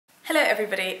Hello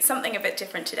everybody, something a bit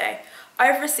different today.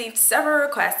 I've received several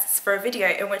requests for a video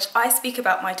in which I speak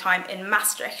about my time in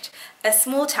Maastricht, a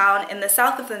small town in the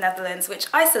south of the Netherlands which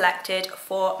I selected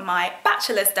for my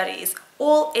bachelor studies,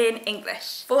 all in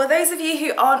English. For those of you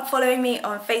who aren't following me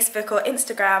on Facebook or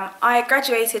Instagram, I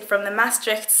graduated from the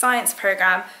Maastricht Science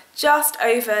Programme just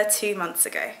over 2 months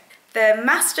ago. The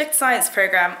Maastricht Science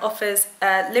Programme offers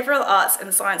a liberal arts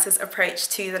and sciences approach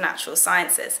to the natural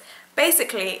sciences.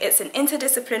 Basically, it's an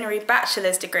interdisciplinary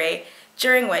bachelor's degree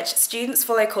during which students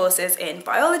follow courses in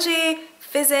biology,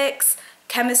 physics,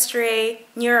 chemistry,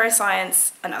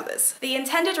 neuroscience, and others. The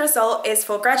intended result is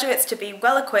for graduates to be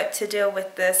well equipped to deal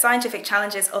with the scientific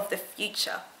challenges of the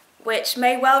future, which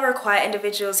may well require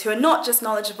individuals who are not just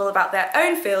knowledgeable about their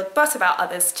own field, but about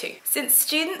others too. Since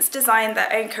students design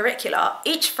their own curricula,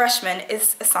 each freshman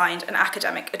is assigned an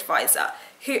academic advisor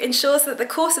who ensures that the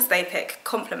courses they pick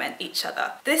complement each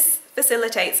other. This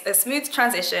facilitates a smooth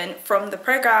transition from the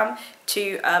programme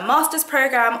to a master's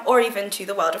programme or even to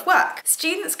the world of work.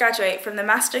 Students graduate from the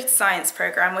Maastricht Science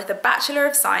Programme with a Bachelor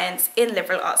of Science in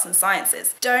Liberal Arts and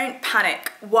Sciences. Don't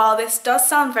panic. While this does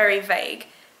sound very vague,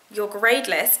 your grade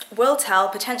list will tell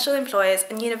potential employers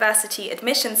and university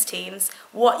admissions teams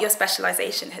what your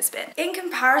specialisation has been. In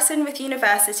comparison with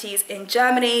universities in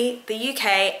Germany, the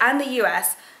UK and the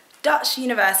US, Dutch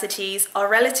universities are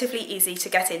relatively easy to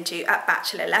get into at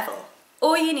bachelor level.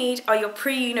 All you need are your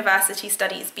pre-university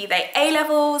studies, be they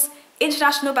A-levels,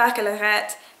 International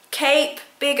Baccalaureate, CAPE,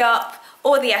 Big Up,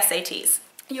 or the SATs.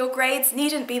 Your grades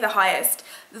needn't be the highest,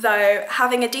 though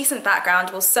having a decent background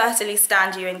will certainly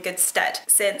stand you in good stead,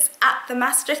 since at the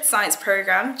Maastricht Science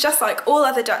Programme, just like all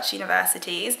other Dutch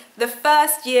universities, the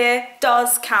first year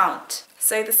does count.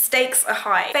 So the stakes are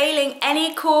high. Failing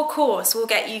any core course will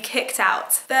get you kicked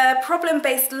out. The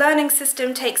problem-based learning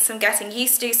system takes some getting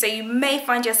used to, so you may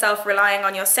find yourself relying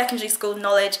on your secondary school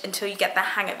knowledge until you get the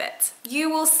hang of it. You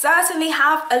will certainly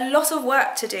have a lot of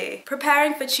work to do,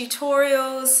 preparing for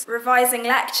tutorials, revising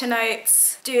lecture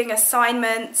notes, doing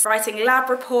assignments, writing lab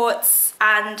reports,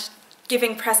 and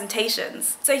giving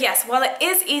presentations. So yes, while it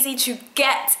is easy to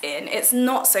get in, it's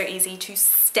not so easy to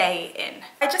stay in.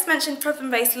 I just mentioned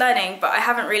problem-based learning, but I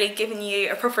haven't really given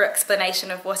you a proper explanation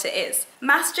of what it is.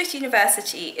 Maastricht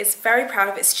University is very proud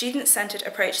of its student-centred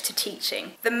approach to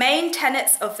teaching. The main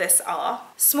tenets of this are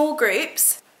small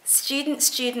groups,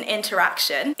 student-student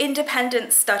interaction,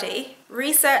 independent study,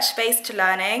 research-based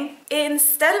learning.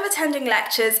 Instead of attending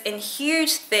lectures in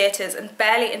huge theatres and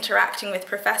barely interacting with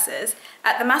professors,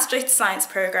 at the Maastricht Science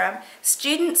Programme,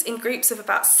 students in groups of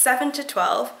about 7 to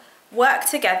 12 work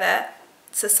together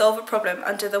to solve a problem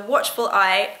under the watchful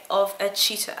eye of a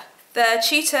tutor. The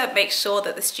tutor makes sure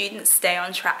that the students stay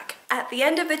on track. At the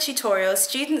end of the tutorial,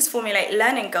 students formulate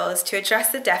learning goals to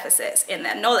address the deficits in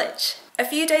their knowledge. A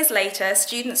few days later,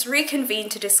 students reconvene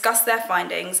to discuss their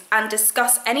findings and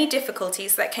discuss any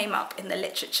difficulties that came up in the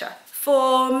literature.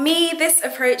 For me, this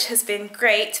approach has been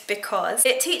great because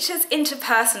it teaches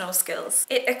interpersonal skills.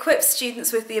 It equips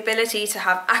students with the ability to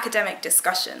have academic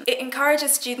discussion. It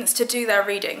encourages students to do their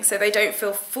reading so they don't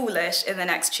feel foolish in the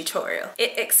next tutorial.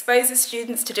 It exposes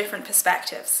students to different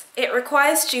perspectives. It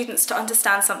requires students to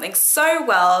understand something so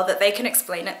well that they can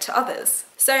explain it to others.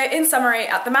 So in summary,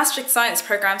 at the Maastricht Science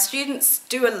Programme, students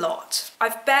do a lot.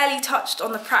 I've barely touched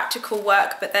on the practical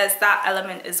work, but there's that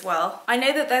element as well. I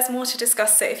know that there's more to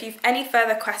discuss, so if you've any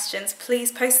further questions,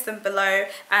 please post them below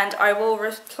and I will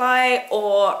reply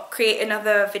or create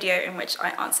another video in which I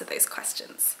answer those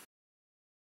questions.